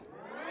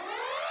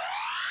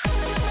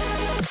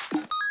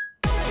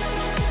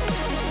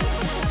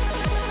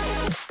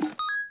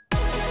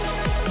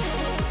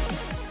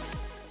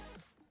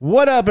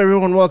What up,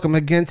 everyone? Welcome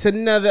again to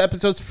another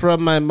episode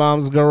from My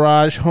Mom's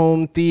Garage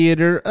Home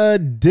Theater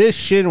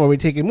Edition, where we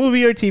take a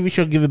movie or TV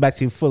show, give it back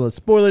to you full of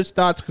spoilers,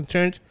 thoughts,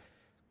 concerns,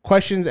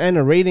 questions, and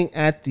a rating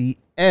at the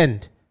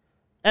end.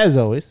 As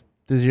always,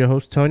 this is your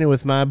host, Tony,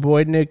 with my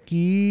boy,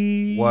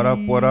 Nikki. What up,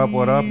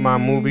 my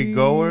movie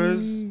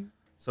goers?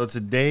 So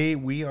today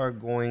we are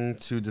going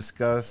to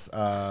discuss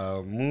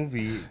a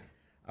movie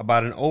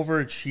about an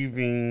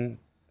overachieving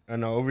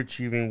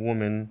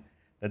woman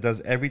that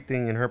does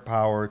everything in her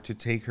power to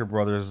take her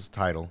brother's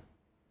title.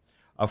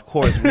 Of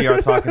course, we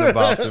are talking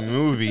about the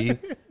movie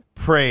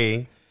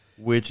Prey,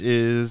 which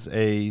is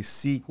a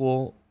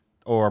sequel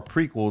or a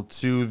prequel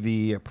to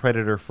the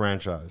Predator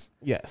franchise.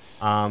 Yes.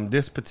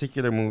 This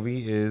particular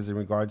movie is in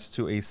regards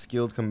to a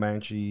skilled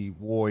Comanche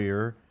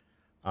warrior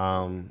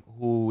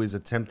who is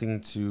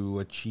attempting to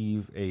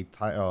achieve a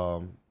rite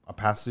of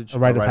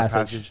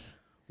passage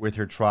with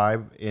her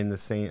tribe in the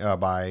same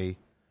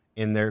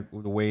the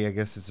way I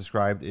guess it's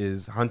described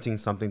is hunting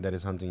something that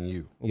is hunting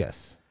you.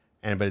 Yes.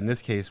 But in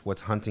this case,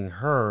 what's hunting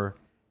her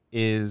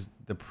is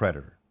the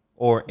predator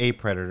or a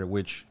predator,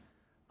 which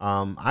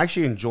I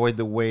actually enjoyed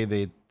the way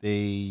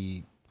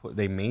they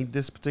made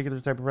this particular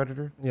type of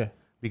predator. Yeah.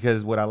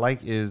 Because what I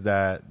like is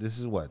that this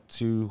is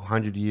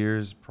 200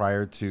 years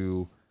prior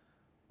to,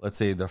 let's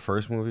say, the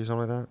first movie or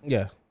something like that.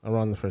 Yeah.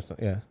 Around the first one.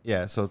 Yeah.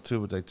 Yeah. So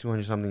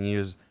 200 something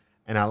years.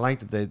 And I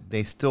like that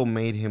they still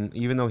made him,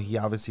 even though he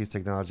obviously is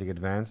technologically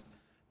advanced,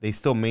 they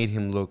still made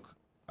him look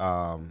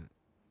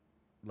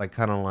like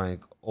kind of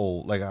like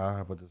old. Like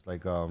how about this?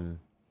 Like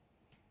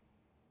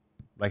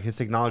his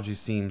technology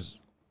seems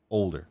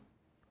older.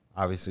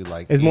 Obviously,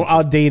 like it's more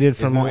outdated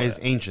it's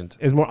ancient.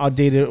 It's more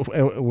outdated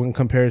when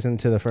comparison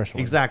to the first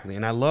one. Exactly,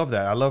 and I love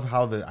that. I love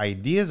how the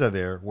ideas are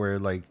there, where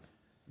like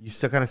you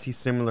still kind of see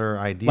similar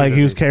ideas. Like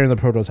he was carrying the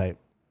prototype.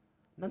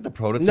 Not the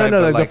prototype. No,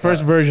 like the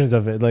first versions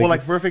of it.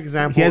 Like perfect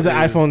example. He has an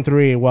iPhone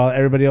 3, while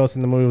everybody else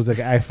in the movie was like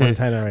an iPhone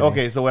 10 already.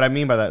 Okay, so what I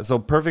mean by that, so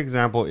perfect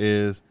example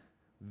is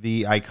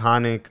the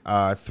iconic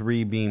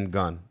 3-beam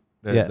gun.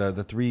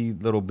 The 3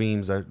 little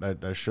beams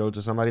that showed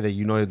to somebody that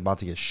you know is about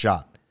to get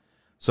shot.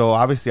 So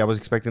obviously, I was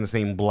expecting the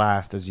same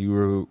blast as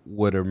you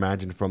would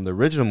imagine from the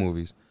original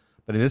movies,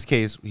 but in this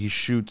case, he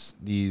shoots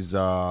these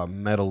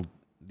metal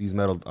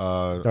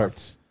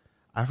darts.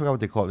 I forgot what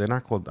they call it. They're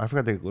not called. I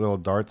forgot they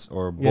called darts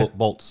or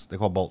bolts. They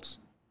call bolts.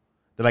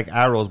 They're like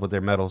arrows, but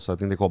they're metal, so I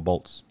think they call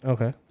bolts.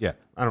 Okay. Yeah,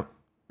 I don't.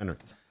 Anyway.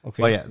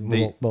 Okay. But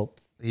yeah,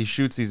 bolts. He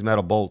shoots these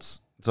metal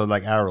bolts, so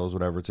like arrows,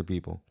 whatever, to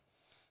people,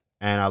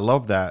 and I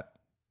love that.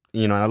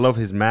 And I love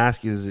his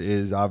mask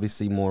is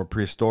obviously more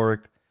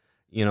prehistoric,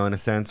 in a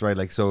sense, right?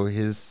 Like, so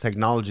his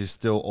technology is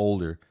still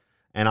older,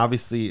 and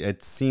obviously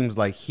it seems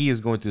like he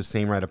is going through the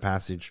same rite of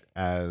passage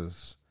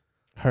as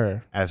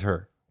her,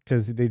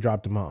 because they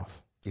dropped him off.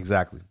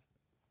 Exactly.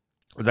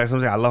 That's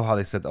something I love how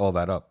they set all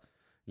that up.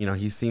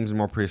 He seems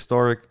more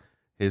prehistoric.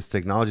 His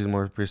technology is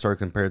more prehistoric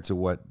compared to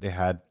what they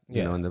had,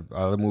 in the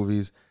other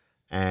movies.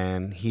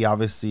 And he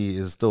obviously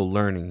is still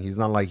learning. He's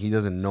not like he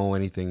doesn't know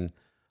anything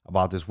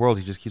about this world.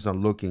 He just keeps on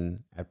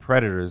looking at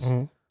predators,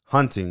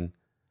 hunting,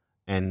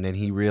 and then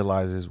he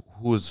realizes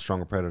who is the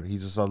stronger predator. He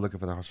just started looking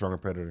for the stronger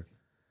predator.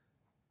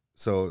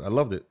 So I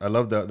loved it. I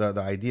love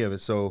the idea of it.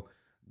 So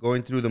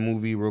going through the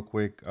movie real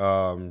quick,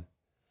 you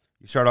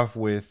start off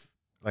with,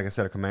 like I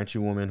said, a Comanche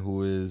woman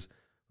who is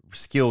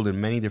skilled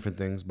in many different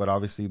things, but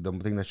obviously the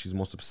thing that she's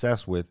most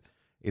obsessed with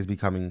is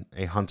becoming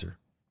a hunter.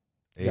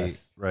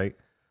 Yes. Right?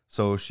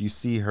 So you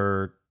see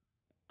her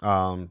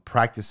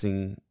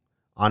practicing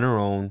on her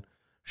own.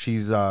 She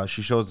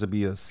shows to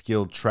be a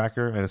skilled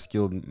tracker and a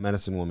skilled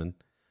medicine woman,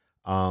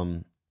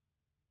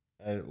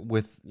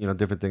 with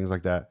different things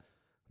like that.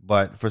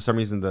 But for some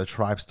reason, the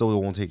tribe still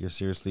won't take her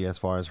seriously as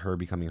far as her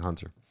becoming a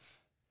hunter.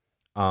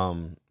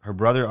 Her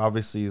brother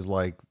obviously is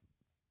like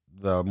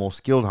the most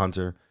skilled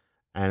hunter,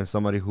 and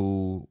somebody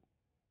who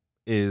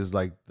is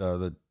like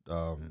the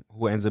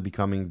who ends up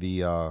becoming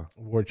the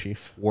war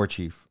chief.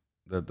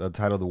 The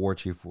title of the war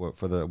chief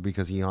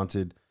because he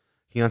hunted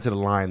a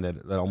lion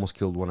that almost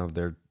killed one of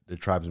their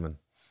tribesmen.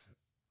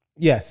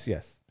 Yes.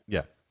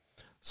 Yeah.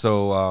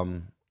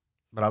 So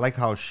but I like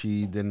how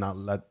she did not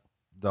let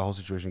the whole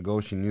situation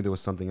go. She knew there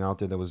was something out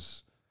there that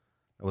was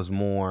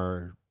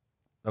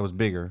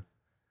bigger,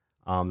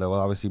 that was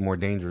obviously more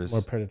dangerous,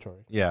 more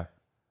predatory. Yeah.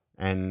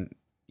 And,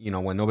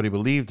 when nobody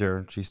believed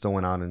her, she still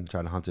went out and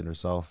tried to hunt it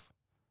herself.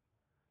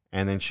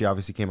 And then she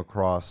obviously came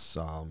across,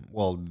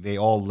 they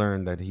all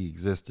learned that he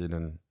existed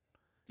in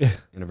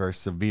a very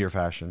severe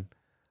fashion.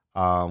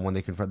 When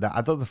they confront that,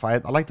 I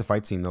like the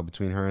fight scene though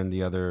between her and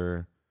the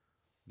other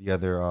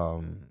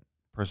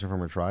person from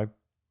her tribe.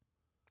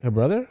 Her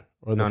brother?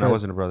 Or no, it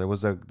wasn't her brother. It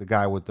was the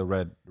guy with the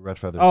red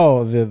feathers.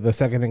 Oh, the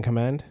second in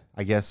command?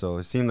 I guess so.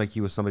 It seemed like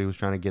he was somebody who was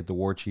trying to get the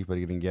war chief, but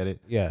he didn't get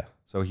it. Yeah.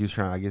 So he was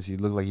trying. I guess he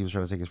looked like he was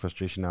trying to take his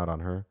frustration out on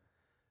her.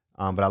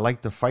 But I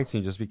liked the fight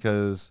scene just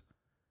because,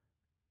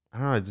 I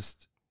don't know,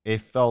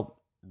 it felt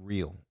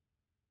real.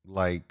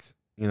 Like,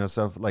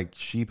 stuff like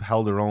she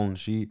held her own.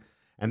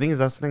 And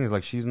that's the thing is,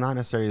 like, she's not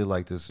necessarily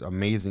like this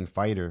amazing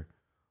fighter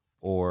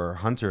or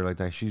hunter like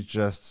that. She's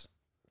just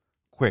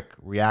quick,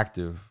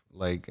 reactive,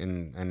 like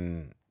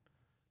and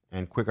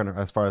quick on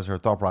as far as her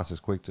thought process,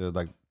 quick to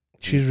like.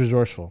 She's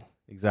resourceful.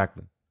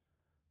 Exactly.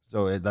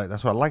 So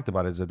that's what I liked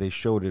about it is that they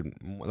showed it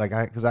like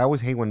because I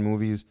always hate when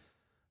movies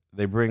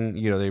they bring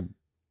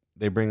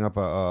they bring up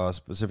a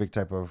specific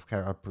type of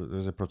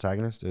is a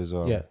protagonist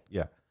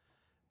yeah,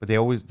 but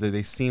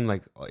they seem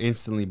like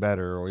instantly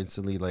better or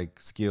instantly like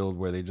skilled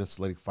where they just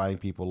like fighting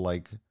people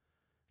like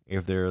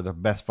if they're the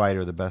best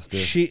fighter, the best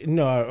this. I see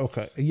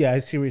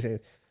what you're saying.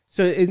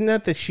 So isn't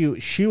that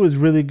she was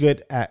really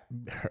good at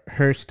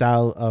her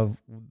style of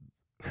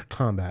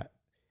combat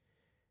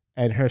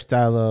and her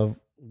style of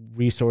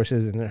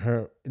resources and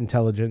her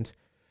intelligence?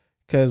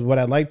 Because what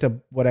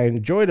I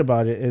enjoyed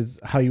about it is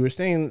how you were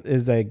saying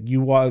is like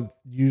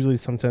usually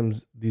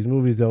sometimes these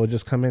movies they'll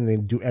just come in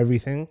and do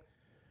everything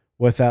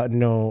without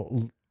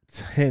no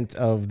hint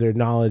of their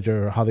knowledge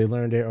or how they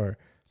learned it or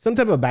some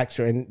type of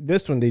backstory. And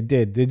this one they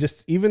did. They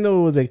just, even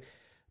though it was like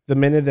the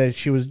minute that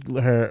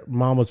her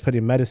mom was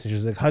putting medicine, she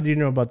was like, "How do you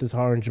know about this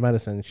orange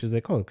medicine?" She's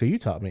like, "Oh, because you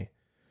taught me."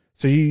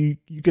 So you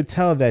could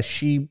tell that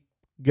she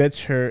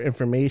gets her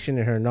information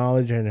and her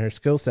knowledge and her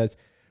skill sets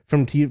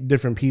from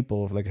different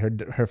people. Like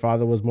her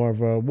father was more of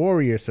a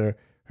warrior, so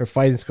her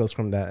fighting skills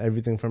from that.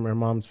 Everything from her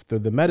mom's through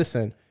the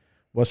medicine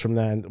was from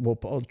that.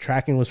 And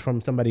tracking was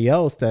from somebody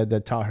else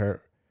that taught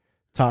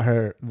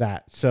her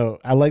that. So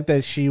I like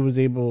that she was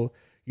able.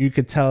 You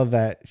could tell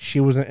that she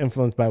wasn't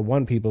influenced by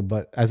one people,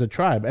 but as a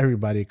tribe,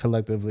 everybody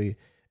collectively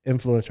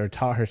influenced her,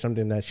 taught her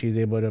something that she's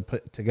able to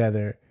put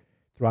together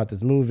throughout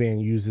this movie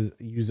and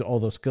use all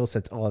those skill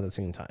sets all at the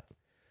same time.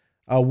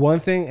 One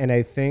thing, and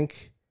I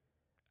think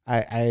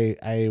I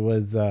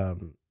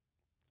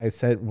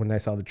said when I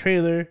saw the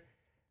trailer,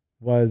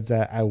 was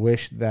that I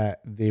wish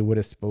that they would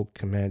have spoke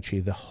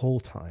Comanche the whole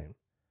time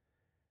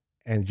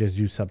and just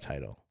use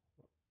subtitle.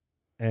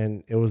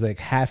 And it was like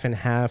half and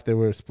half. They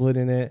were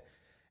splitting it.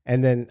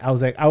 And then I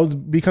was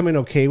becoming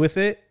okay with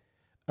it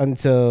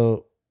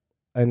until,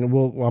 and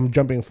I'm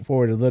jumping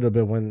forward a little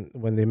bit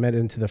when they met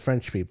into the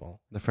French people.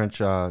 The French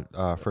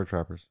fur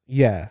trappers.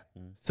 Yeah.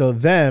 So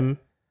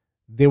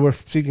they were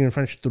speaking in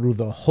French through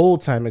the whole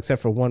time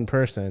except for one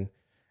person.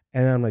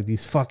 And I'm like,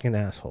 these fucking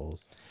assholes.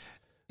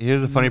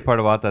 Here's the funny part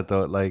about that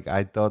though. Like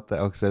I thought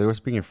that so they were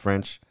speaking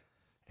French,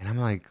 and I'm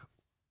like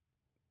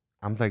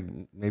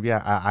maybe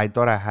I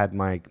thought I had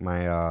my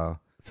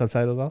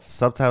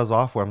subtitles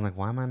off where I'm like,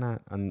 why am I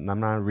not? I'm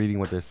not reading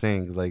what they're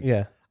saying. Like,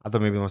 yeah, I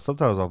thought maybe my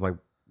subtitles off. Like,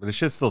 but it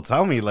should still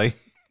tell me. Like,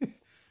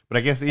 but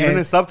I guess even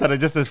in subtitle, it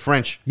just says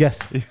French.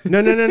 Yes. No.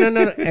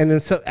 And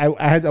then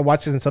I had to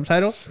watch it in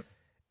subtitle,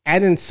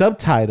 and in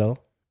subtitle,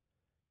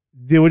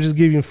 they were just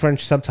giving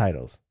French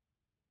subtitles.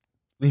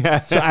 Yeah.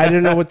 So I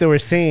didn't know what they were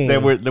saying. They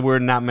were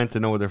not meant to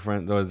know what their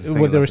friend was saying.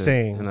 What they were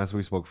saying, unless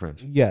we spoke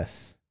French.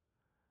 Yes.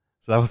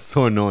 So that was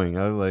so annoying.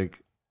 I was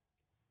like.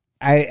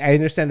 I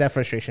understand that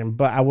frustration,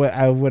 but I would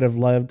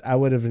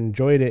have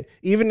enjoyed it,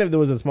 even if there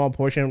was a small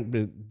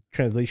portion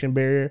translation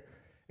barrier.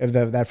 If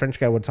that French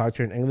guy would talk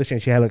to her in English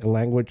and she had like a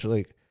language,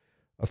 like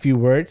a few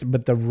words,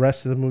 but the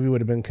rest of the movie would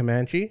have been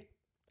Comanche,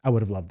 I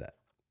would have loved that.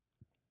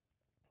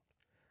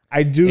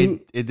 I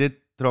do. It did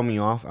throw me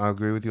off. I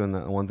agree with you on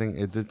that one thing.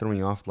 It did throw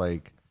me off.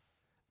 Like,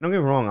 don't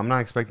get me wrong. I'm not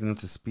expecting them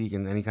to speak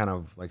in any kind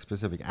of like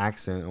specific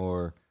accent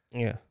or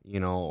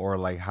or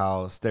like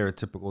how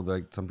stereotypical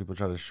like some people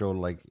try to show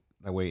like.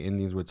 That way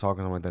Indians were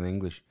talking like that in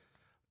English,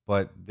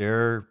 but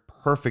their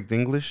perfect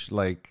English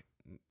like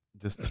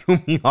just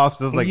threw me off.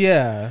 Just like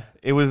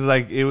it was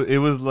like it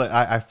was like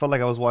I felt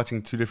like I was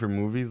watching two different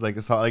movies. Like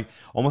it's like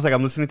almost like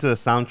I'm listening to the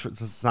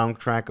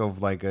soundtrack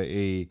of like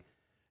a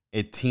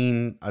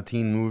teen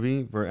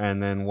movie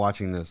and then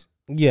watching this.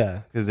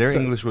 Yeah, because their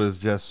English was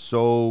just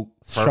so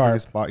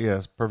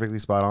perfectly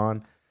spot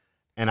on.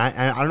 And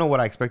I don't know what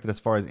I expected as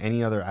far as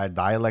any other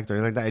dialect or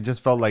anything like that. It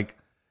just felt like.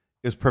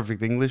 It was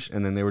perfect English,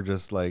 and then they were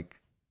just like,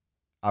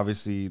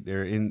 obviously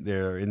they're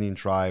Indian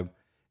tribe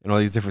and all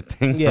these different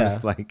things. Yeah,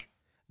 just like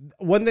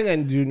one thing I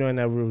do know, and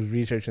I was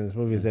researching this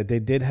movie, is that they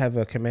did have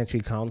a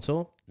Comanche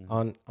council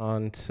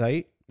on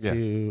site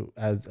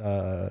as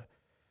the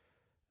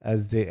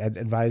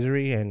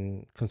advisory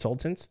and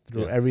consultants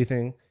through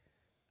everything.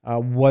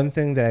 One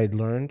thing that I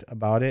learned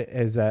about it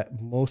is that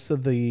most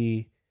of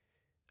the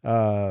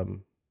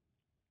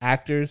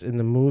actors in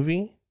the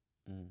movie.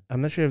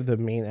 I'm not sure if the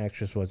main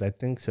actress was. I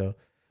think so,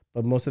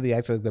 but most of the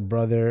actors, like the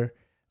brother,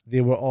 they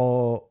were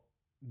all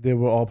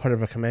part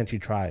of a Comanche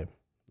tribe.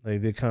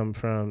 Like they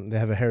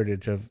have a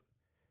heritage of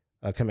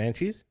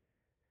Comanches,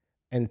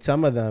 and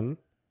some of them,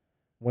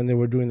 when they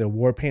were doing their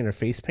war paint or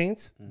face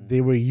paints,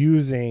 they were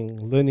using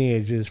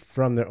lineages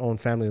from their own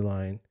family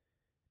line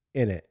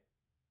in it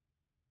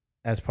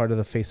as part of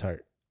the face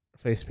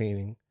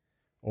painting,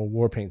 or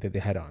war paint that they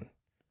had on,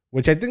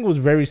 which I think was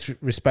very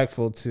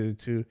respectful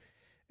to.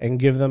 And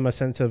give them a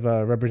sense of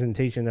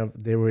representation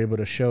of they were able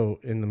to show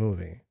in the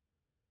movie.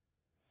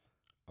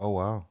 Oh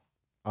wow,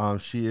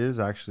 she is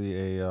actually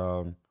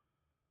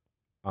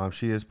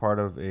she is part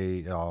of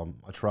a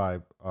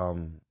tribe.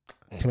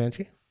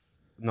 Comanche?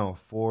 No,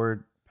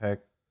 Ford Peck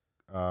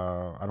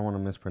I don't want to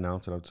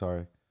mispronounce it. I'm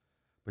sorry,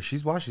 but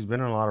she's been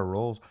in a lot of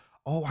roles.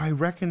 Oh, I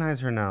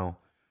recognize her now.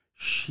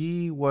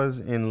 She was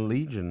in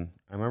Legion.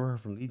 I remember her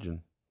from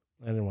Legion.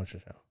 I didn't watch the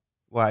show.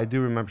 Well, I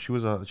do remember she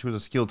was a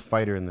skilled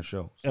fighter in the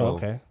show. So,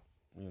 okay.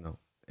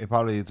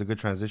 It's a good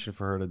transition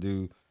for her to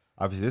do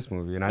obviously this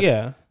movie,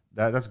 and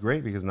that's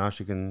great because now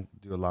she can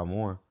do a lot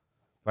more.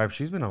 But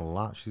she's been a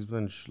lot. She's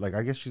been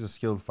I guess she's a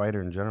skilled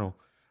fighter in general,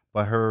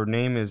 but her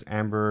name is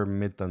Amber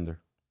Midthunder.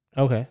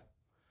 Okay.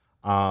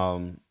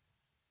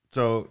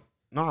 So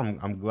no,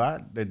 I'm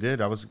glad they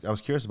did. I was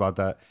curious about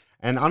that,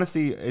 and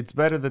honestly, it's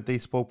better that they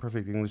spoke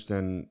perfect English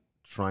than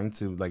trying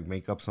to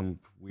make up some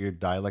weird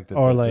dialect that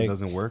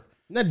doesn't work.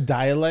 Not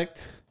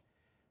dialect,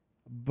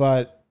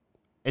 but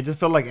it just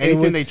felt like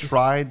anything they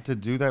tried to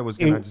do that was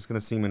just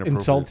gonna seem inappropriate,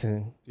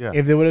 insulting. Yeah.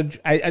 If they would have,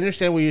 I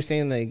understand what you're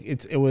saying. Like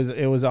it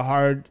was a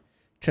hard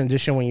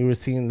transition when you were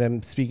seeing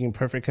them speaking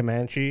perfect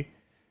Comanche,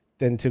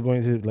 then to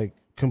going to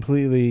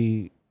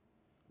completely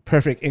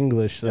perfect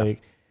English,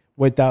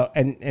 without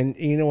and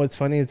you know what's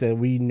funny is that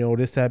we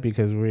noticed that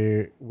because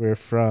we're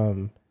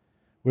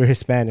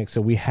Hispanic, so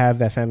we have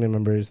that family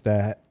members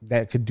that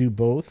could do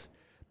both,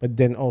 but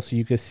then also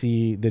you could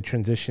see the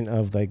transition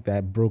of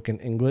that broken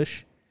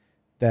English,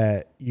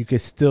 that you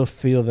could still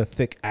feel the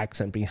thick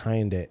accent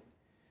behind it.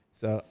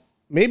 So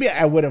maybe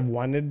I would have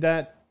wanted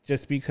that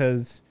just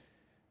because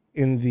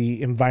in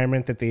the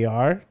environment that they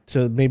are,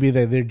 so maybe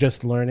they're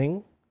just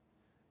learning,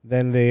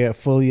 then they are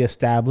fully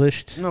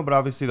established. No, but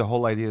obviously the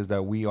whole idea is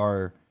that we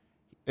are.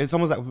 It's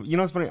almost like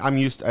it's funny. I'm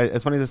used.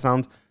 As funny as it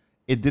sounds,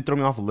 it did throw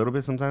me off a little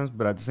bit sometimes,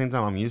 but at the same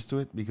time, I'm used to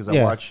it because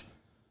I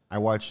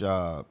watch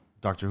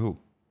Doctor Who,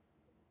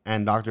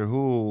 and Doctor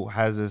Who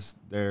has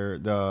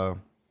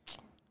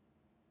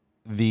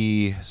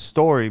the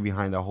story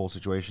behind that whole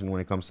situation when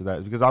it comes to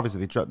that, because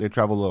obviously they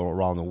travel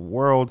around the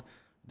world,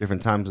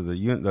 different times of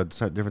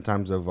different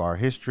times of our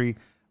history,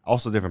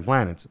 also different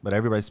planets, but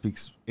everybody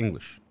speaks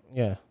English.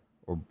 Yeah.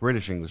 Or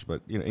British English,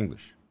 but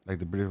English, like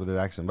the British with the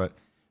accent. But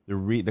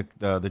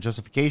the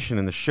justification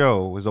in the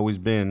show has always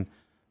been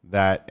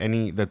that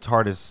the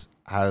TARDIS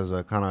has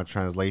a kind of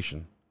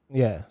translation.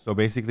 Yeah. So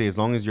basically, as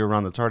long as you're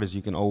around the TARDIS,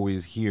 you can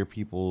always hear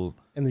people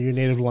in your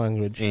native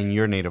language. In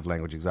your native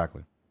language,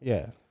 exactly.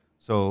 Yeah.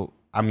 So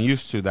I'm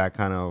used to that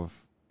kind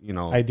of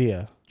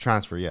idea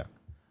transfer. Yeah.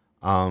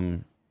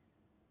 And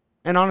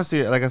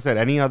honestly, like I said,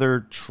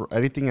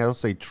 anything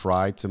else they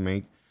tried to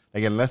make,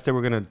 unless they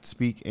were gonna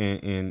speak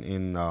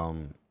in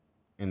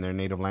their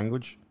native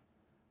language,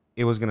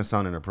 it was gonna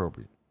sound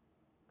inappropriate.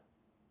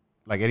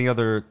 Like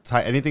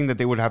anything that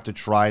they would have to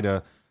try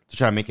to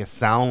make it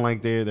sound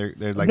like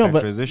they're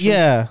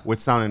transition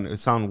would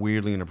sound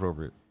weirdly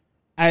inappropriate.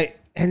 I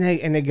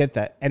get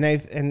that,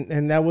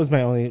 and that was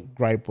my only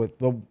gripe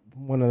with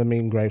one of the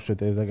main gripes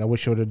with it is I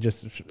wish I would have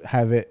just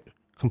have it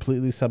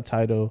completely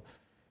subtitle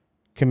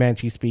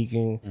Comanche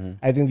speaking. Mm-hmm.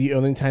 I think the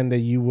only time that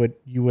you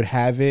would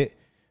have it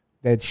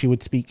that she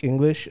would speak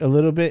English a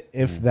little bit,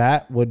 if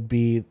that, would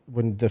be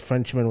when the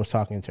Frenchman was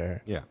talking to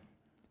her. Yeah.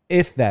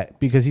 If that,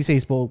 because he said he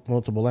spoke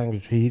multiple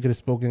languages, he could have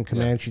spoken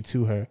Comanche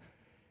to her,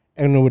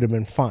 and it would have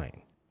been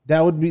fine.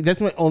 That's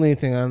my only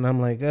thing, and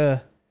I'm like,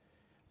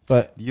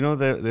 But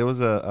there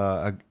was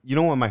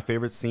what my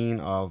favorite scene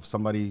of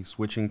somebody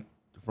switching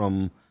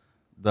from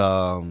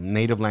the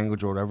native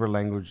language or whatever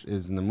language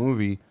is in the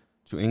movie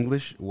to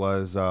English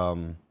was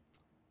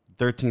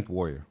 13th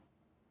Warrior.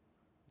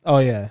 Oh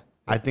yeah.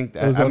 I think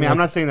that, I'm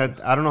not saying that,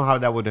 I don't know how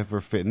that would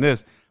ever fit in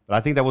this, but I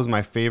think that was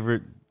my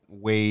favorite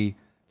way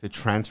to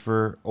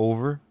transfer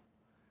over,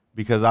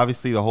 because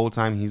obviously the whole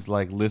time he's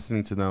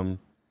listening to them,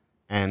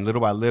 and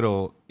little by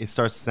little it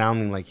starts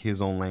sounding like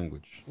his own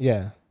language.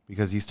 Yeah.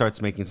 Because he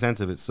starts making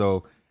sense of it.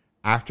 So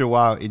after a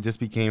while, it just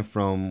became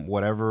from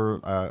whatever,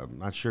 I'm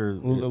not sure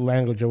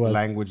language it was,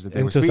 language that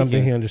they were speaking, into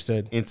something he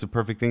understood, into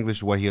perfect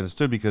English, what he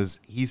understood, because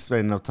he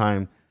spent enough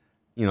time,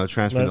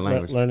 transferring the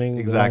language, learning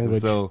exactly. The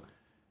language. So,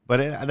 but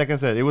like I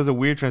said, it was a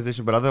weird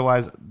transition. But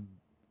otherwise,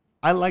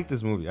 I liked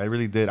this movie. I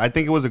really did. I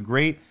think it was a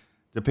great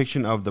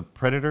depiction of the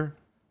Predator,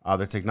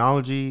 the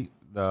technology,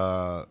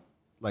 I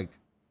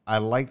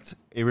liked.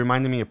 It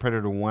reminded me of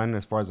Predator 1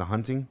 as far as the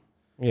hunting.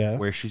 Yeah.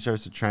 Where she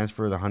starts to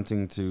transfer the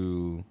hunting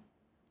to,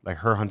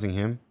 her hunting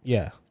him.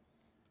 Yeah.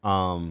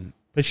 But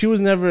she was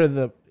never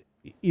the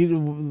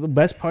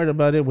best part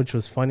about it, which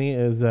was funny,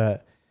 is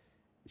that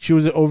she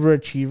was an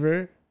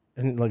overachiever,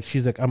 and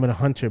she's like, I'm a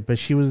hunter, but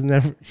she was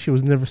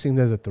never seen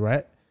as a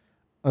threat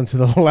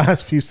until the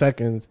last few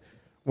seconds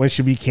when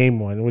she became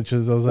one, which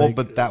is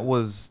but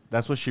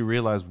that's what she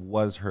realized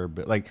was her.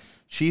 But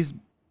she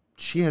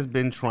has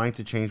been trying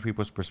to change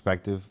people's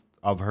perspective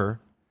of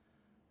her,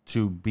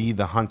 to be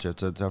the hunter,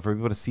 for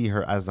people to see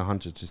her as the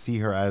hunter, to see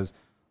her as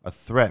a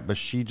threat. But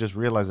she just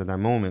realized at that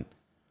moment,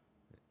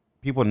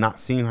 people not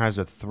seeing her as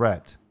a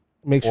threat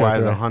or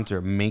as a hunter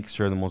makes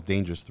her the most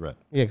dangerous threat.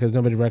 Yeah, because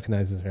nobody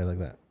recognizes her like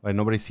that.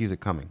 Nobody sees it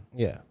coming.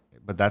 Yeah.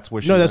 But that's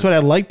what that's what I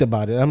liked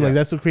about it. I'm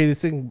that's the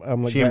craziest thing.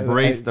 I'm she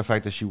embraced the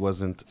fact that she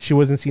wasn't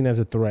seen as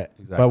a threat,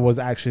 but was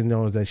actually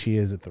known that she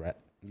is a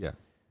threat. Yeah.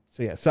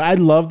 So yeah, so I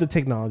love the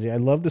technology. I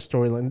love the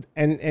storyline,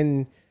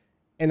 and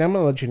I'm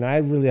gonna let you know. I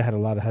really had a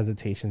lot of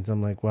hesitations.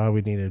 I'm like, why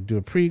we need to do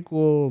a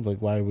prequel?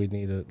 Like, why we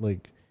need to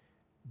like?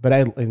 But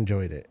I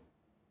enjoyed it.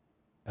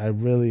 I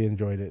really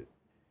enjoyed it.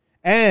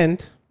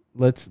 And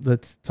let's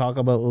talk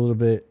about a little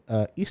bit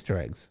Easter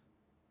eggs.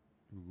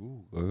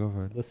 Ooh, go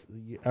ahead.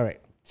 All right.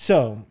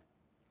 So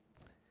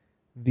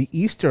the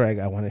Easter egg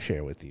I want to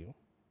share with you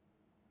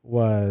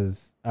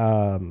was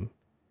the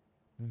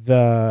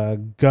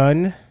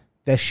gun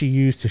that she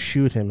used to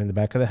shoot him in the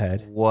back of the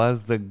head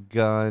was the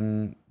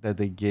gun that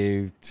they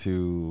gave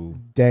to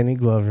Danny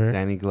Glover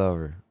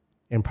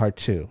in part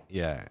 2.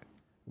 Yeah.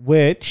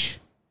 Which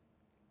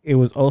it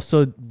was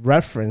also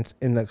referenced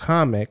in the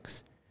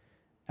comics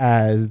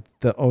as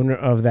the owner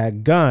of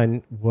that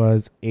gun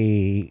was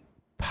a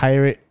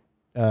pirate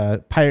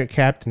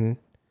captain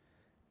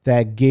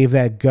that gave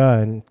that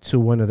gun to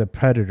one of the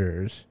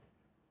predators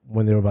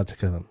when they were about to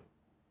kill him.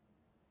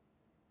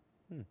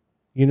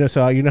 You know,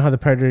 so you know how the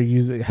predator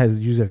has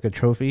used like a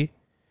trophy,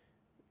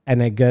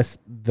 and I guess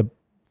the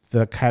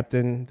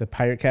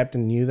pirate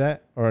captain knew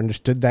that or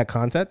understood that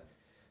concept,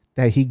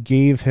 that he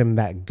gave him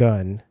that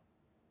gun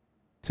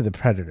to the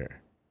predator,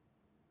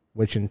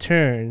 which in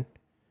turn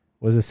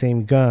was the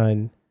same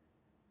gun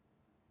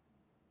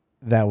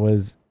that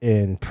was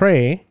in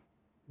Prey,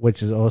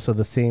 which is also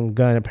the same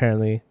gun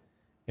apparently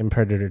in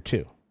Predator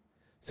 2.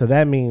 So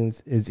that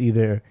means is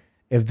either,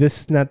 if this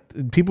is not,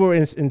 people were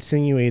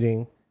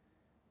insinuating,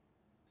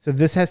 so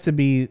this has to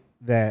be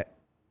that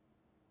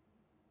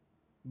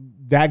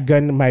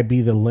gun might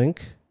be the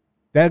link.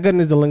 That gun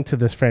is the link to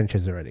this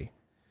franchise already.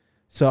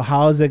 So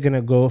how is it going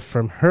to go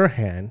from her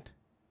hand?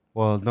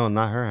 Well, no,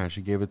 not her hand.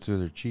 She gave it to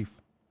the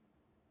chief.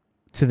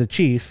 To the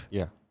chief?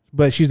 Yeah.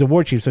 But she's the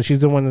war chief, so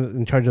she's the one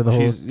in charge of the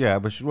whole. Yeah,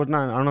 but she was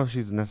not. I don't know if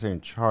she's necessarily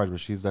in charge, but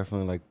she's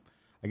definitely like.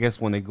 I guess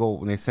when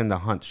they send the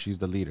hunt, she's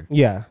the leader.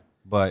 Yeah.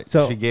 But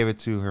so, she gave it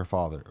to her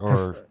father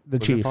or the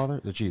chief. Her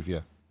father, the chief.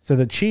 Yeah. So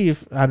the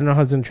chief, I don't know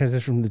how it's going to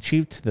transition from the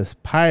chief to this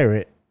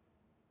pirate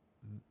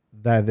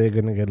that they're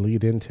going to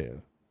lead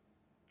into,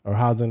 or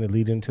how it's going to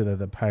lead into that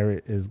the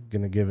pirate is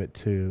going to give it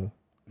to.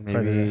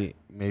 Maybe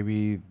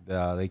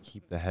they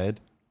keep the head.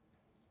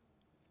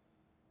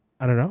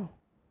 I don't know.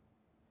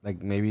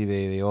 Like maybe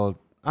they all.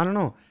 I don't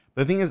know.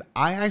 But the thing is,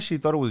 I actually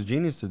thought it was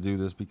genius to do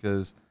this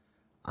because,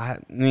 I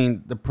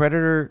mean, the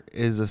Predator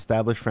is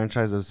established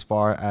franchise as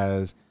far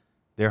as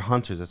they're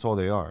hunters. That's all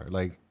they are.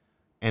 Like,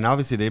 and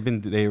obviously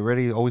they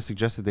already always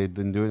suggested they've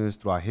been doing this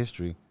throughout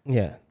history.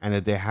 Yeah. And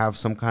that they have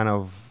some kind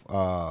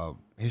of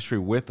history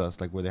with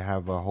us, like where they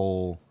have a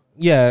whole.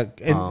 Yeah,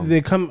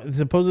 they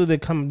supposedly they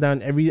come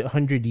down every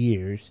 100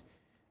 years,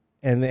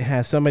 and they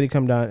have somebody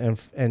come down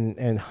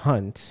and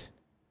hunt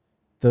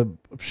the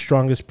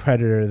strongest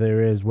predator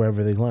there is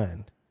wherever they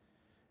land.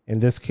 In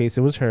this case,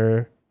 it was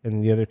her.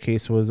 In the other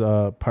case was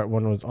part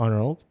 1 was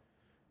Arnold,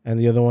 and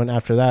the other one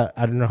after that,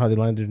 I don't know how they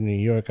landed in New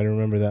York. I don't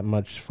remember that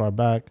much far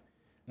back.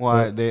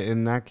 Well,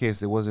 in that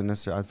case, it wasn't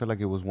necessarily. I feel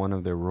like it was one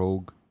of their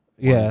rogue.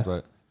 Yeah, ones,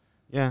 but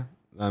yeah,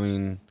 I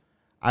mean,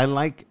 I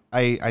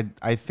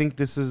think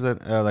this is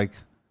like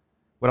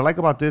what I like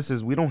about this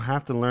is we don't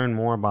have to learn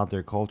more about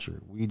their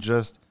culture.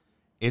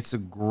 It's a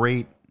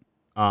great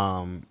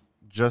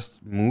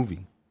just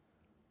movie.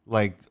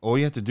 Like all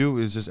you have to do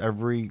is just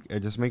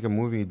make a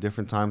movie at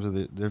different times of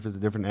the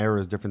different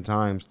eras, different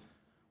times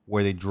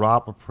where they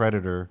drop a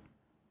predator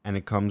and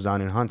it comes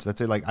down and hunts.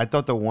 That's it. Like I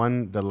thought the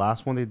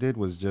last one they did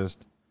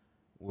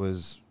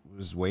was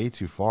way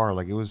too far.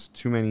 Like it was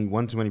too many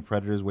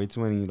predators, way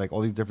too many, like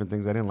all these different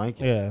things. I didn't like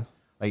it. Yeah.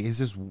 Like it's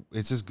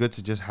just good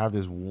to just have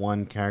this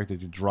one character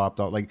to dropped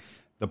out. Like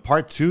the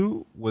part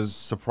 2 was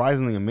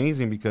surprisingly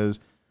amazing because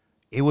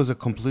it was a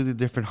completely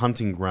different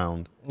hunting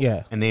ground.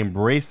 Yeah. And they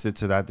embraced it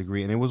to that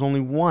degree. And it was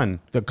only one.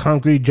 The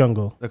concrete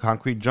jungle. That's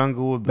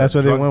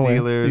what they went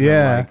dealers. with.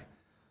 Yeah. And like,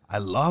 I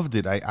loved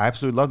it. I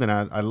absolutely loved it.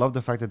 And I love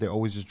the fact that they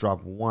always just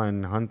drop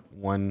one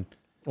alien.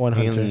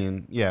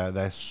 Hunter. Yeah,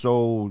 that's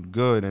so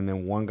good. And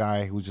then one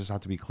guy who just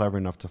had to be clever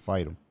enough to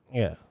fight him.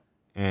 Yeah.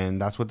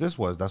 And that's what this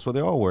was. That's what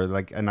they all were.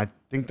 Like, and I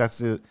think that's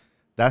it.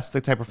 That's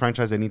the type of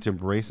franchise they need to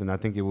embrace. And I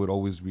think it would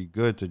always be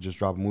good to just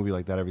drop a movie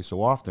like that every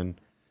so often.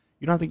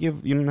 You don't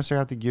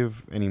necessarily have to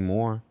give any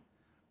more.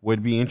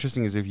 What'd be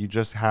interesting is if you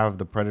just have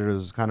the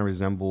predators kind of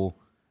resemble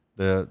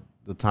the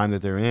time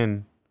that they're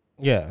in.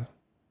 Yeah.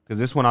 Because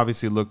this one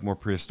obviously looked more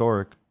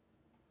prehistoric.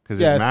 Because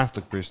his mask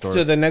looked prehistoric.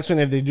 So the next one,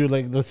 if they do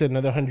like, let's say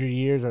another 100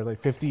 years or like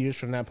 50 years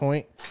from that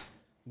point,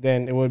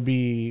 then it would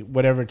be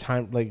whatever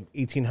time, like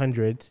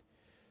 1800s.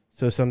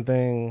 So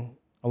something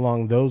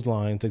along those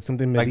lines, like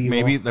something medieval.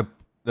 Like maybe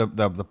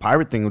the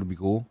pirate thing would be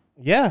cool.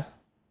 Yeah.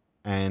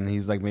 And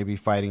he's like maybe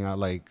fighting out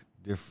like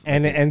different.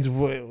 And it ends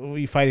with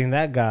you fighting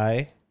that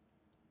guy.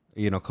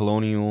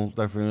 Colonial,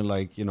 definitely,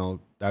 like,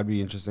 that'd be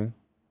interesting.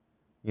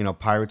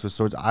 Pirates with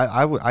swords.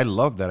 I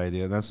love that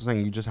idea. That's what I'm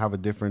saying. You just have a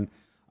different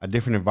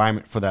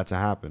environment for that to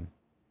happen.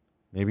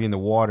 Maybe in the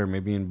water,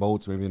 maybe in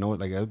boats, maybe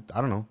like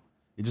I don't know.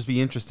 It'd just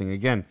be interesting.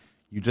 Again,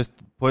 you just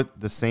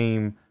put the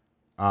same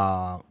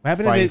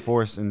fighting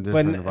force in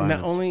different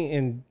environments. Not only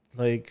in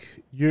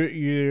Like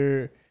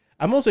you're.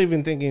 I'm also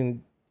even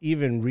thinking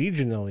even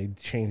regionally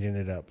changing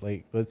it up.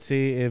 Like let's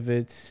say if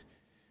it's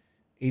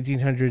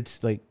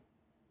 1800s, like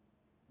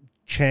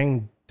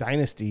Chang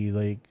Dynasty,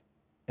 like,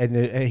 and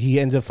he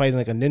ends up fighting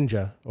like a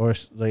ninja or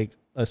like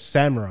a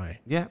samurai.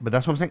 Yeah, but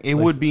that's what I'm saying. It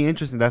would be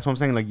interesting. That's what I'm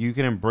saying. Like you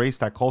can embrace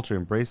that culture,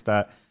 embrace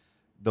that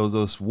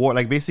those war.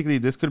 Like basically,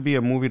 this could be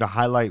a movie to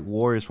highlight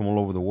warriors from all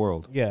over the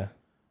world. Yeah.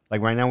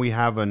 Like right now, we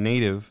have a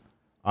native.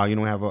 We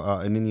have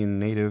an Indian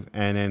native,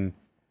 and then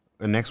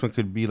the next one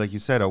could be, like you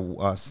said,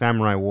 a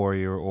samurai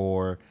warrior,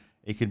 or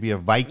it could be a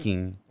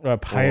Viking or a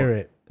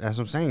pirate. That's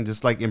what I'm saying.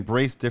 Just like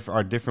embrace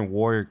our different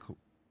warrior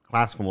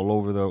class from all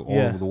over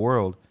the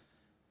world.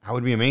 That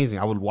would be amazing.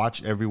 I would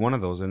watch every one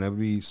of those, and it would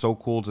be so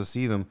cool to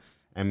see them.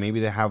 And maybe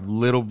they have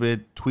little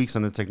bit tweaks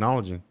on the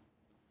technology.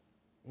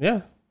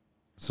 Yeah.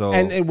 So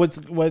and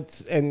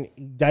what's and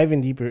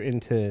diving deeper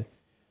into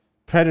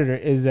Predator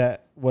is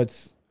that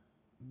what's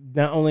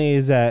not only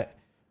is that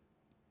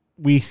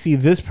we see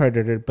this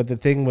Predator, but the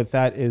thing with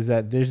that is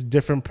that there's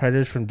different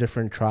predators from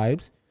different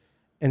tribes,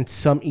 and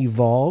some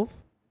evolve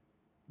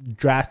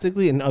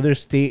drastically, and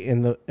others stay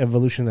in the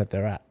evolution that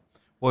they're at.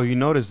 Well, you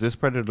notice this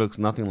Predator looks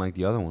nothing like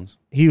the other ones.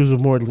 He was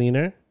more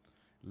leaner,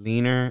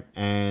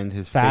 and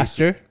his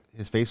faster.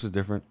 His face was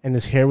different, and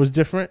his hair was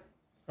different.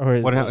 Or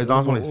what? It's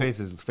not only his face.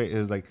 His face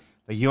is like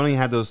he only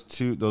had those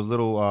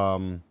little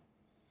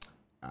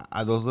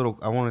I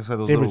want to say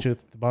those saber little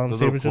tooth, the bottom those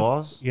saber little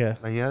claws. Yeah,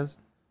 that he has.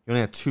 He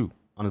only had 2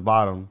 on his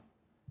bottom.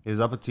 His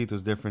upper teeth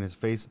was different. His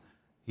face,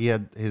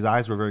 his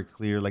eyes were very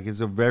clear. Like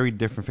it's a very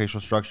different facial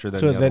structure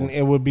than. So then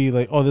it would be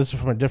like, oh, this is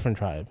from a different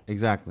tribe.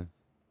 Exactly.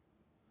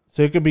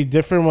 So it could be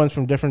different ones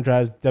from different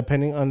tribes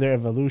depending on their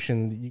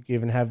evolution. You can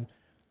even have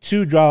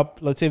 2 drop.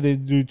 Let's say if they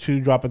do 2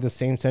 drop at the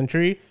same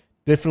century,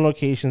 different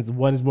locations.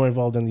 One is more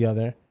evolved than the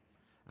other.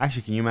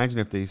 Actually, can you imagine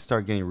if they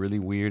start getting really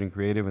weird and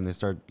creative and they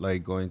start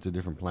like going to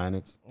different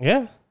planets?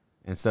 Yeah.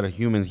 Instead of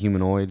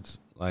humanoids,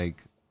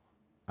 like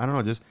I don't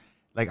know, just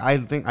like I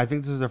think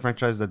this is a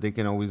franchise that they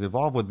can always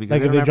evolve with because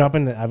like if they drop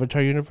in the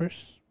Avatar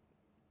universe.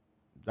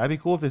 That'd be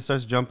cool if it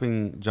starts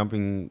jumping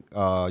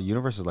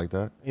universes like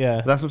that. Yeah.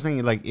 But that's what I'm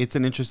saying. Like it's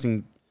an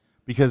interesting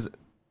because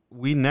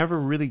we never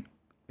really.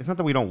 It's not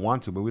that we don't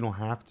want to, but we don't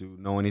have to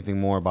know anything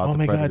more about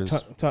the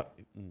Predators. God,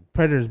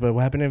 Predators. But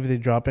what happened if they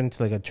drop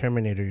into like a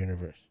Terminator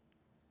universe?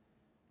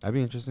 That'd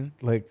be interesting.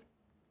 Like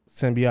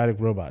symbiotic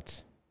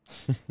robots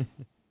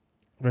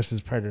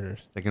versus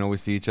Predators. They can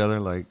always see each other.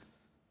 Like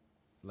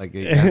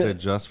they have to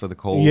adjust for the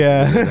cold.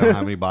 Yeah. They don't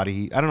have any body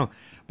heat. I don't know,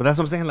 but that's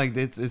what I'm saying. Like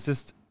it's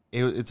just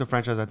it's a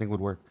franchise I think would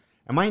work.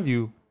 And mind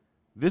you,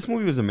 this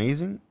movie was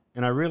amazing,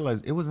 and I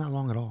realized it was not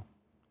long at all.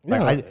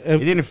 Like it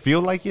didn't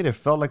feel like it. It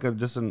felt like a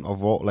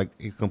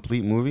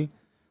complete movie.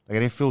 Like I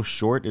didn't feel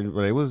short,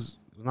 but it was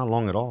not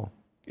long at all.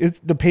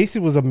 The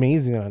pacing was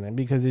amazing on it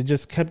because it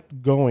just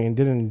kept going and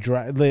didn't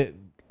drag.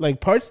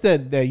 Like parts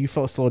that you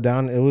felt slowed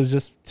down, it was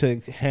just to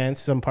enhance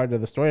some part of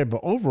the story.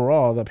 But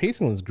overall, the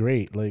pacing was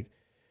great. Like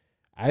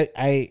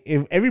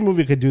if every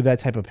movie could do that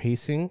type of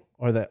pacing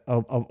or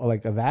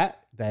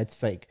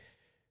that's like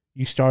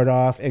you start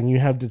off and you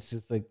have this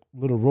just like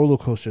little roller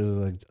coasters,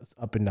 like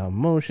up and down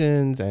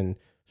motions and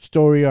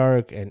story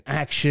arc and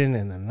action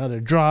and another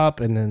drop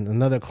and then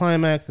another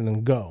climax and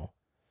then go.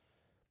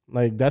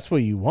 Like that's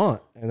what you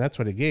want, and that's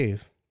what it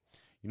gave.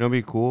 You know,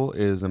 what'd be cool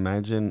is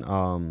imagine,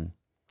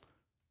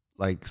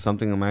 like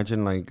something.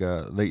 Imagine like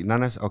not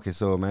necessarily. Okay,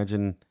 so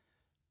imagine,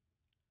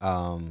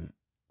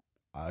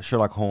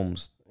 Sherlock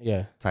Holmes,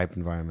 type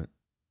environment.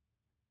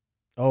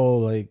 Oh,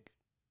 like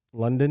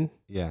London.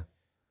 Yeah,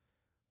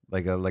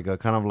 like a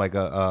kind of like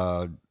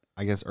a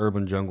I guess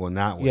urban jungle in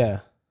that way. Yeah,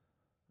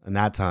 in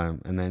that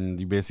time, and then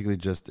you basically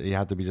you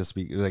have to be just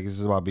like this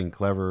is about being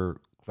more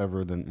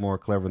clever than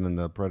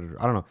the Predator.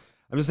 I don't know.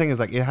 I'm just saying it's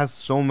like it has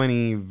so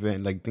many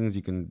like things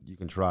you can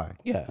try.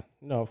 Yeah,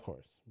 no, of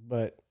course,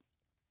 but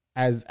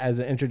as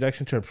an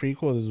introduction to a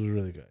prequel, this was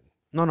really good.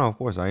 No, of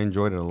course, I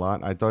enjoyed it a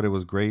lot. I thought it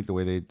was great the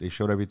way they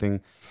showed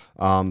everything.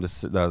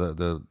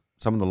 The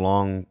some of the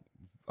long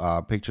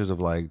pictures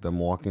of like them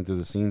walking through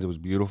the scenes, it was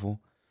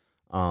beautiful.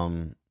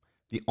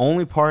 The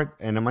only part,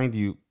 and mind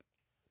you,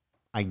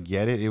 I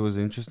get it was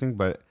interesting,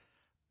 but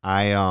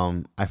I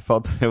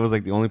felt that it was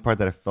like the only part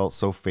that I felt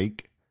so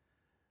fake.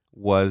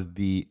 Was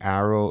the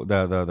arrow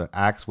the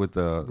axe with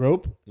the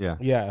rope?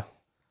 Yeah.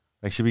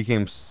 Like she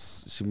became what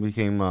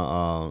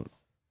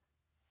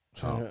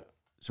the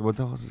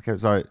hell is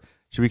this? Sorry,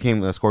 she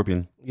became a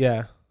scorpion.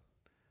 Yeah.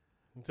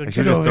 Like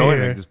she just throw it,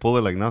 like just pull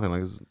it like nothing,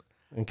 like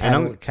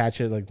and catch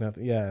it like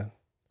nothing. Yeah.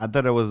 I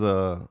thought it was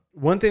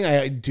one thing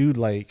I did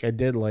like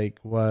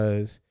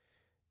was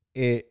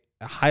it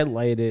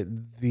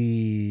highlighted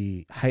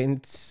the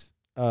heightened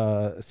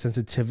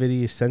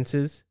heightened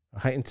senses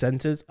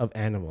of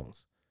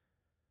animals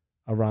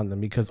around them,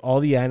 because all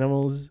the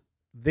animals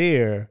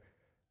there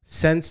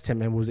sensed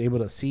him and was able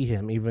to see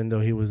him, even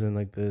though he was in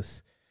like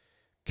this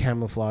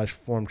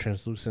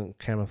translucent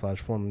camouflage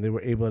form. They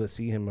were able to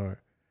see him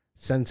or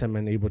sense him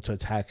and able to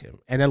attack him.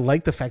 And I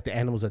like the fact that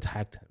animals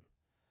attacked him.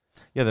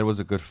 Yeah, there was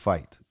a good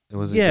fight. It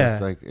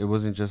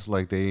wasn't just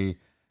like they.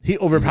 He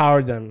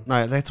overpowered them.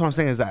 No, that's what I'm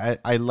saying. Is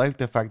I like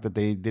the fact that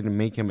they didn't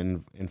make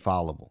him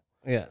infallible.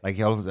 Yeah, like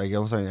all of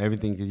a sudden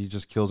everything he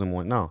just kills him.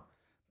 No,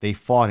 they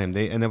fought him.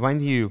 And the funny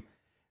thing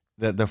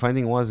the funny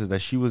thing was that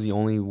she was the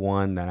only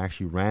one that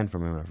actually ran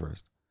from him at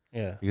first.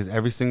 Yeah, because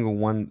every single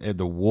one,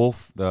 the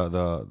wolf,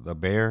 the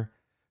bear,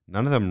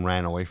 none of them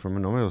ran away from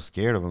him. Nobody was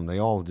scared of him. They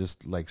all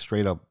just like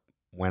straight up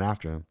went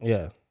after him.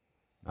 Yeah,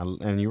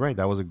 and you're right.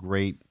 That was a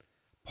great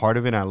part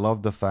of it. I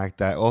love the fact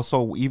that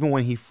also even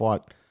when he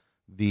fought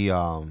the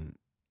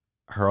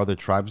her other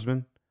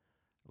tribesmen,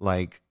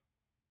 like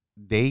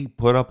they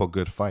put up a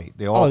good fight.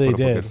 They all put up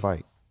a good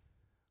fight.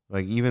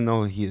 Like even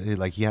though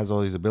he has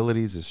all these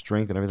abilities, his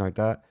strength and everything like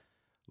that,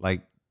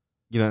 like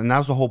and that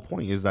was the whole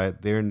point is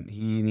that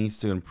he needs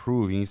to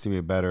improve. He needs to be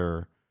a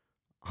better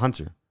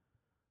hunter.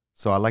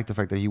 So I like the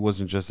fact that he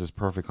wasn't just this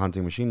perfect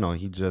hunting machine. No,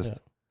 he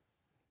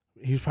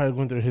he's probably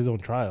going through his own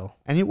trial.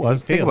 And he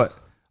was. Think about,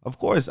 of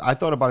course, I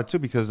thought about it too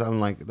because I'm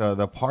like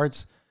the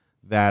parts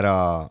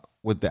that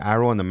with the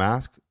arrow and the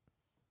mask,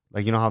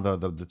 like how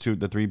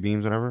the three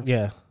beams, whatever.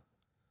 Yeah.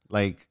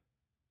 Like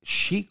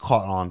she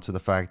caught on to the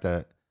fact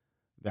that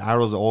the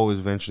arrows always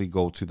eventually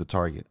go to the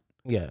target.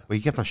 Yeah. But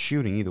he kept on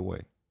shooting either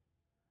way.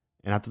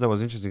 And I thought that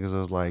was interesting because I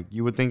was like,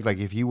 you would think like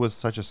if he was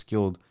such a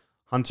skilled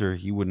hunter,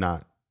 he would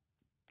not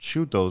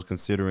shoot those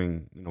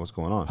considering what's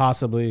going on.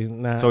 Possibly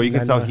not. So you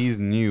can tell he's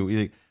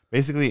new.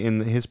 Basically, in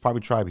his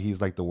probably tribe,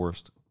 he's like the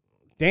worst.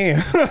 Damn.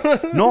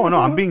 No,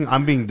 I'm being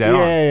dead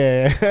on.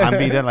 Yeah. I'm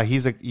being dead. Like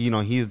he's like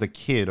he's the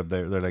kid of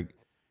they're like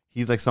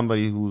he's like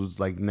somebody who's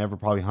like never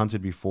probably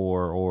hunted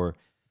before or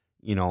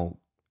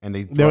and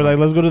they were like,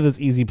 let's go to this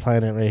easy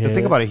planet right here.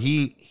 Think about it.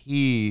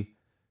 He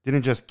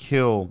didn't just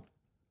kill.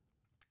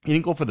 He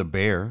didn't go for the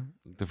bear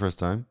the first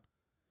time.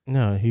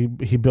 No, he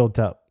built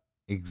up.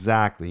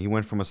 Exactly. He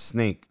went from a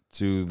snake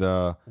to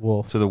the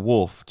wolf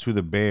to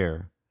the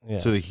bear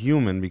to the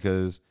human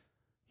because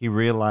he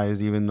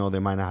realized even though they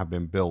might not have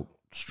been built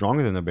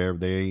stronger than the bear,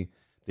 they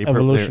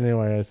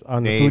evolutionary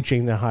on the food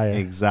chain they're higher.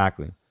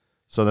 Exactly.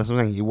 So that's what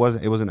I'm saying. It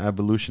was an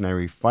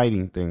evolutionary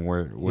fighting thing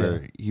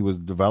where he was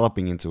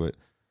developing into it.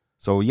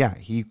 So yeah,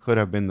 he could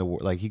have been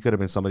he could have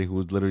been somebody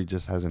who literally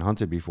just hasn't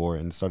hunted before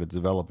and started to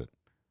develop it.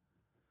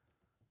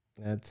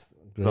 That's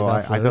so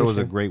I thought it was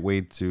a great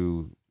way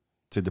to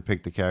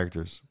depict the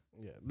characters.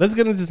 Yeah. Let's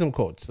get into some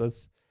quotes.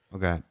 Let's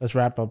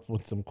wrap up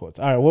with some quotes.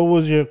 All right, what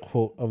was your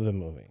quote of the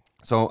movie?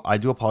 So I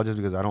do apologize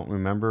because I don't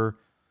remember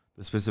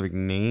the specific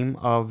name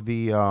of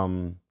the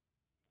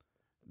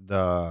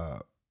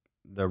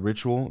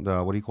ritual.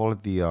 What do you call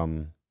it?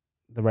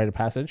 The rite of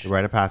passage. The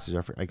rite of passage.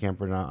 I can't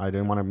pronounce. I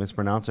didn't want to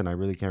mispronounce it. And I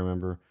really can't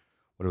remember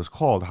what it was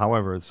called.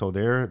 However, so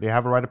they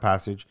have a rite of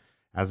passage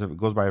as it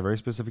goes by a very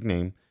specific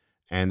name,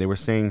 and they were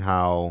saying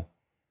how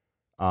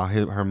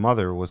her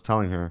mother was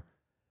telling her,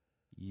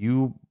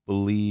 "You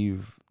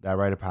believe that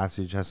rite of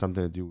passage has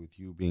something to do with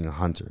you being a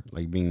hunter,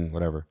 like being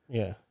whatever."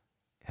 Yeah.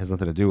 It has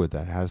nothing to do with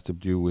that. It has to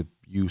do with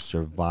you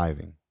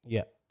surviving.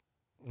 Yeah.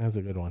 That's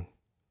a good one.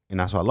 And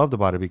that's what I loved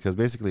about it because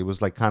basically it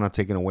was like kind of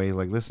taken away.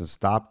 Like, listen,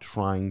 stop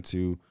trying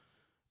to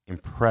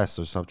impress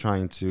or stop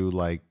trying to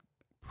like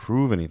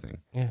prove anything.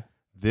 Yeah.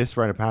 This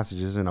rite of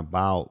passage isn't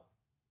about,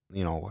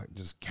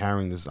 just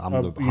carrying this. I'm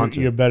the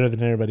hunter. You're better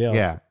than everybody else.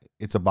 Yeah.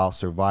 It's about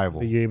survival.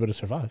 That you're able to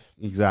survive.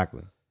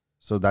 Exactly.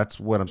 So that's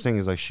what I'm saying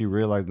is like she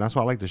realized, and that's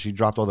why I liked it. She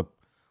dropped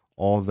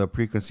all the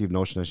preconceived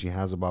notion that she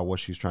has about what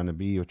she's trying to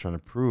be or trying to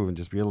prove and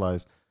just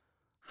realized,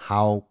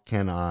 how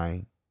can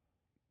I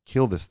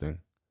kill this thing?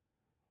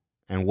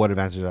 And what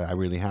advantage I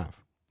really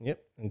have. Yep.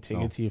 And take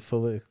it to your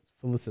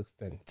fullest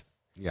extent.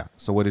 Yeah.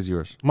 So what is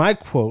yours? My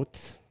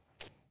quote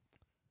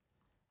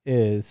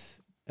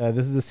is,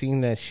 this is a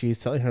scene that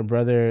she's telling her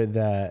brother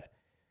that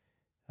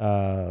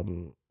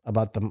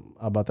about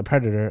the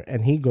predator,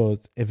 and he goes,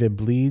 "If it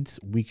bleeds,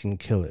 we can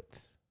kill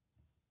it."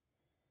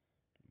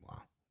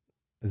 Wow.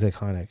 It's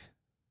iconic.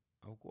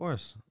 Of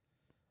course.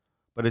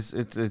 But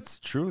it's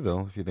true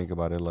though, if you think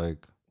about it,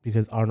 like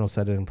because Arnold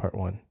said it in part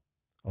 1.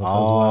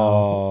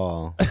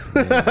 Oh,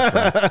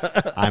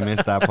 yeah, I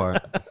missed that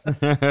part.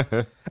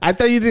 I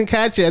thought you didn't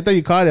catch it. I thought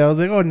you caught it. I was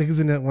like, oh, niggas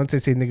in it. Once they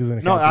say niggas in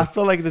it. No, I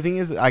feel like the thing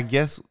is, I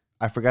guess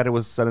I forgot it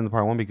was said in the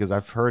part 1 because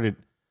I've heard it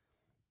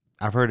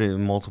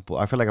in multiple.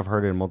 I feel like I've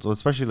heard it in multiple,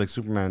 especially like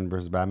Superman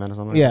versus Batman or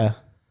something. Yeah.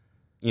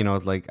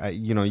 It's like,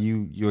 you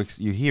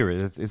hear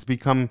it. It's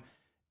become,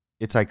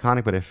 it's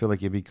iconic, but I feel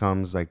like it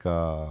becomes like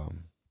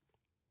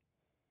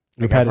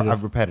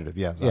repetitive. Repetitive.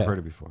 Yes, I've heard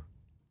it before.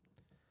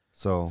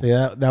 So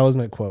yeah, that was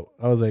my quote.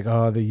 I was like,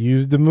 oh, they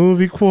used the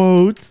movie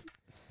quotes.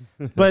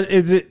 But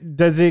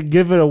does it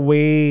give it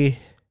away?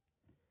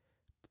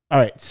 All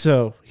right,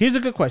 so here's a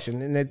good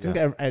question, and I think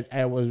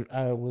I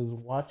was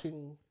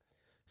watching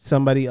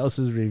somebody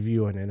else's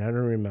review on it. I don't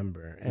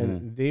remember,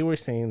 and they were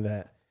saying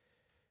that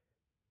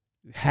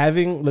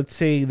having, let's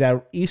say,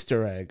 that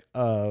Easter egg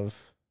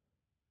of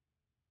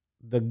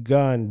the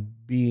gun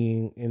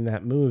being in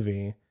that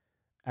movie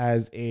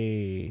as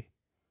a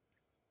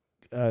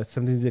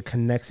something that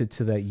connects it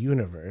to that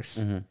universe,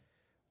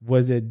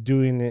 was it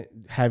doing it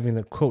having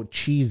the quote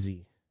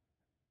cheesy?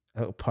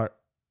 part.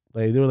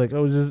 Like they were like,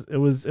 it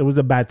was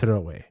a bad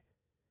throwaway.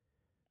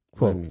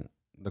 Quote. What do you mean?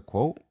 The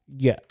quote?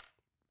 Yeah.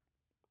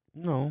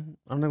 No,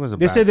 I don't think it was a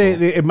they bad said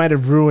quote. it might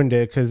have ruined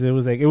it because it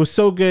was like, it was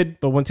so good,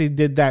 but once he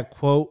did that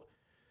quote,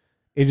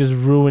 it just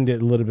ruined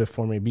it a little bit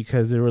for me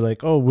because they were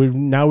like, oh, we're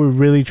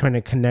really trying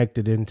to connect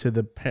it into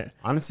the.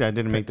 Honestly, I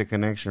didn't make the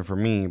connection for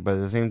me, but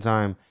at the same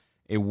time,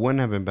 it wouldn't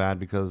have been bad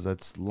because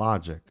that's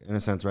logic in a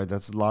sense, right?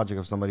 That's the logic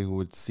of somebody who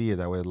would see it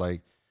that way,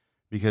 like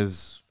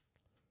because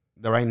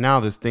right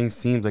now this thing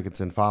seems like it's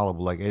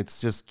infallible, like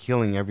it's just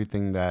killing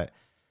everything that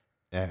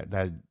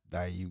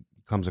you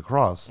comes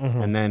across,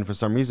 and then for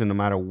some reason, no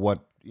matter what,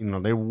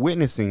 they're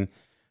witnessing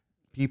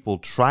people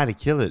try to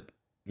kill it,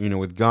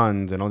 with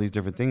guns and all these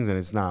different things, and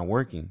it's not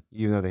working,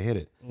 even though they hit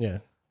it. Yeah.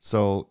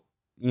 So,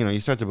 you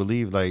start to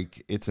believe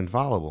like it's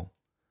infallible,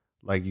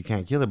 like you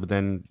can't kill it, but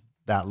then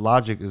that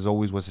logic is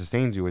always what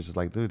sustains you, which is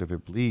like, dude, if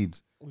it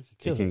bleeds,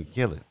 you can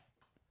kill it.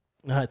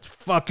 That's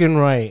fucking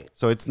right.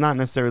 So it's not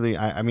necessarily,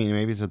 I mean,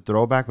 maybe it's a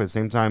throwback, but at the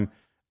same time,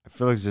 I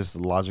feel like it's just a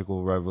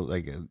logical,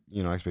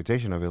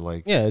 expectation of it.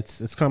 Like, yeah,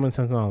 it's common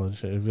sense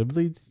knowledge. If it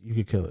bleeds, you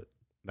could kill it.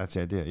 That's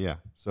the idea, yeah.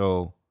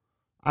 So,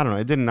 I don't know.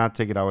 It did not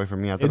take it away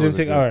from me. I thought it didn't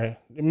take. All right,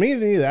 me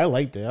neither. I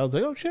liked it. I was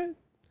like, oh shit,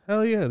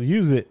 hell yeah,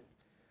 use it,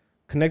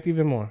 connect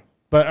even more.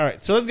 But all right,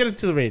 so let's get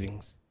into the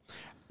ratings.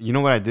 You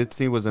know what I did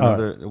see was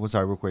another.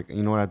 Sorry, real quick.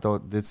 You know what I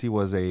did see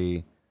was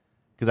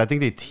because I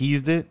think they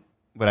teased it,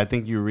 but I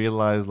think you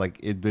realized like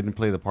it didn't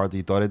play the part that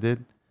you thought it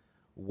did.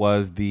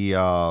 Was the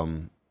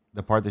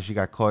part that she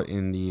got caught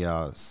in the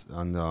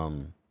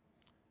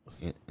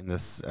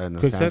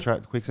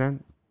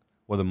quicksand,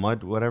 or the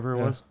mud, whatever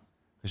it was.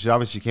 She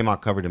obviously came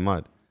out covered in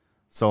mud.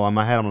 So in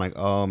my head, I'm like,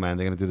 oh man,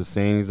 they're gonna do the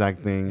same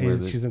exact thing.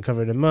 She's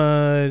covered in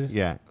mud.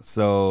 Yeah.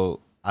 So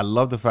I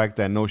love the fact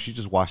that she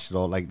just washed it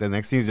all. Like the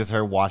next scene is just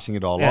her washing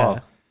it all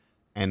off,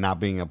 and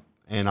not being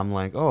And I'm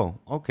like, oh,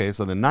 okay.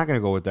 So they're not gonna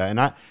go with that. And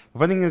the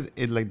funny thing is,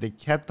 they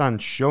kept on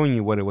showing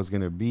you what it was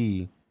gonna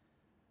be,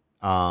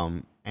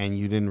 and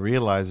you didn't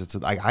realize it's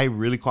like I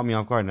really caught me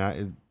off guard.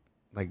 And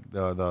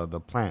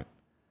the plant.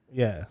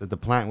 Yeah. That the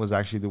plant was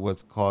actually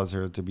what caused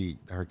her to be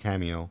her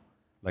cameo.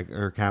 Like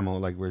her camo,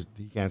 like where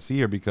he can't see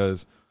her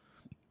because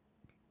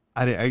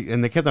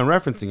and they kept on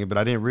referencing it, but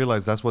I didn't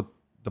realize that's what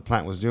the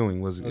plant was doing.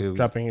 Was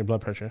dropping your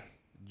blood pressure,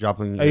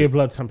 dropping your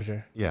blood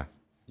temperature. Yeah,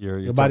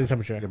 your body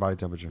temperature, your body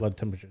temperature, blood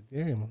temperature.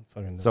 Yeah,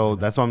 fucking. So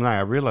that's what I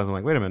realized. I'm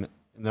like, wait a minute,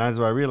 and then that's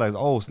why I realized,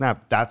 oh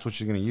snap, that's what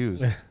she's gonna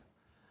use.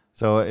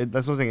 So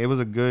that's what I'm saying. It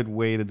was a good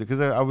way to do because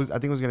I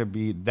think it was gonna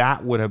be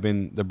that would have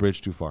been the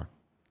bridge too far.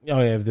 Oh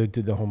yeah, if they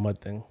did the whole mud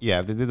thing. Yeah,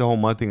 if they did the whole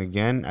mud thing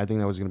again, I think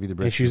that was gonna be the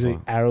bridge. It's usually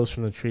arrows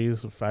from the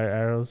trees, fire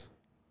arrows.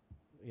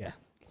 Yeah.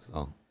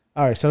 So.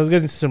 All right, so let's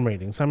get into some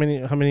ratings. How many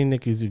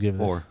Nickies do you give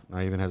this? 4,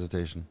 not even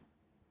hesitation.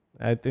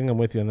 I think I'm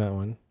with you on that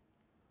one.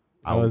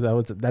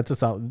 That's a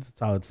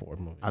solid 4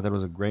 movie. I thought it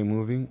was a great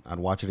movie. I'd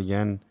watch it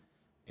again.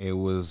 It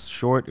was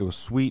short. It was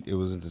sweet. It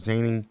was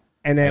entertaining.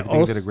 And then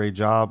everything did a great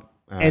job,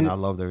 and I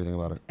loved everything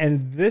about it.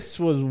 And this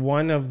was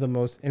one of the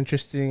most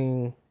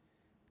interesting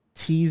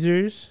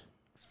teasers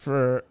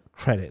for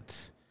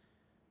credits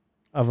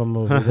of a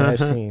movie that I've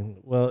seen.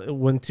 Well,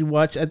 once you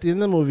watch at the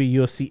end of the movie,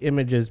 you'll see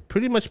images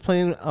pretty much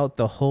playing out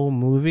the whole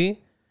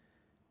movie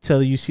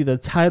till you see the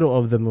title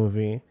of the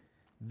movie.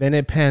 Then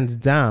it pans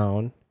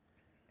down,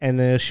 and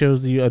then it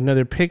shows you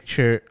another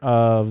picture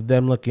of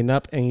them looking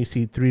up, and you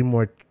see 3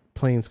 more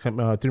planes come,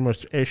 3 more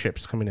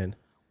airships coming in.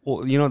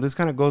 Well, this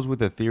kind of goes with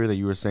the theory that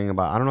you were saying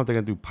about. I don't know if they're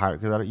gonna do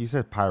pirate because you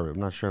said pirate. I'm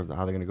not sure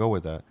how they're gonna go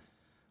with that,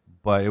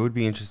 but it would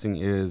be interesting.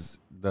 Is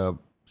the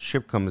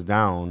ship comes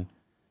down,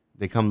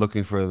 they come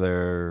looking for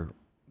the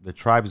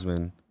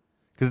tribesmen,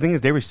 because the thing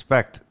is they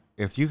respect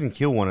if you can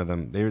kill one of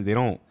them. They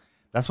don't.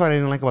 That's what I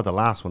didn't like about the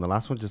last one. The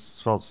last one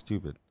just felt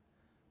stupid,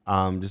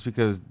 just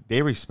because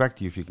they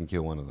respect you if you can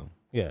kill one of them.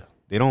 Yeah,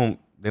 they don't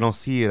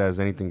see it as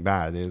anything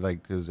bad. They're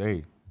like, because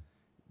hey,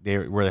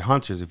 we're the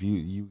hunters. If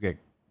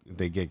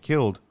they get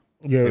killed,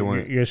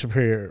 you're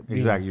superior.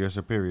 Exactly, you're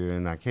superior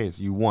in that case.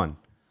 You won.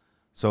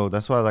 So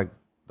that's why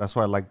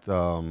I liked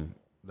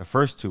the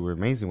first 2 were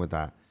amazing with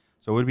that.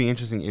 So it would be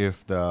interesting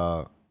if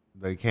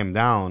they came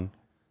down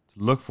to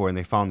look for it and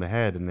they found the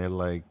head and they're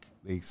like,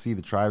 they see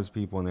the tribes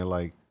people and they're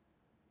like,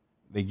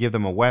 they give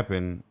them a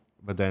weapon,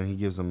 but then he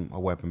gives them a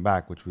weapon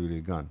back, which would be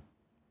a gun.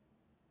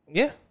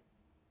 Yeah.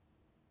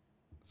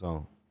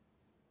 So.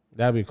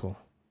 That'd be cool.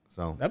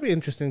 So. That'd be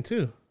interesting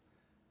too.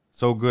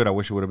 So good. I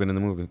wish it would have been in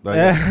the movie. But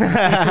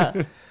yeah.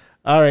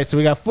 All right. So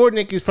we got 4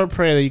 Nickies for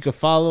prayer that you could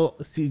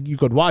you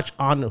could watch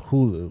on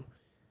Hulu.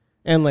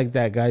 And like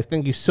that, guys,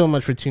 thank you so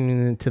much for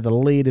tuning in to the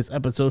latest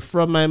episode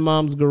from My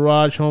Mom's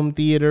Garage Home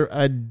Theater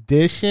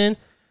Edition.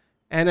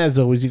 And as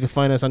always, you can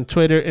find us on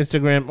Twitter,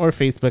 Instagram, or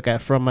Facebook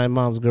at From My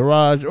Mom's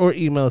Garage, or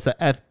email us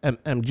at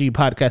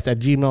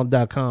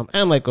fmmgpodcast@gmail.com.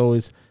 And like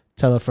always,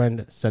 tell a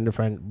friend, send a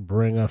friend,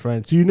 bring a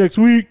friend. See you next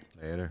week.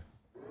 Later.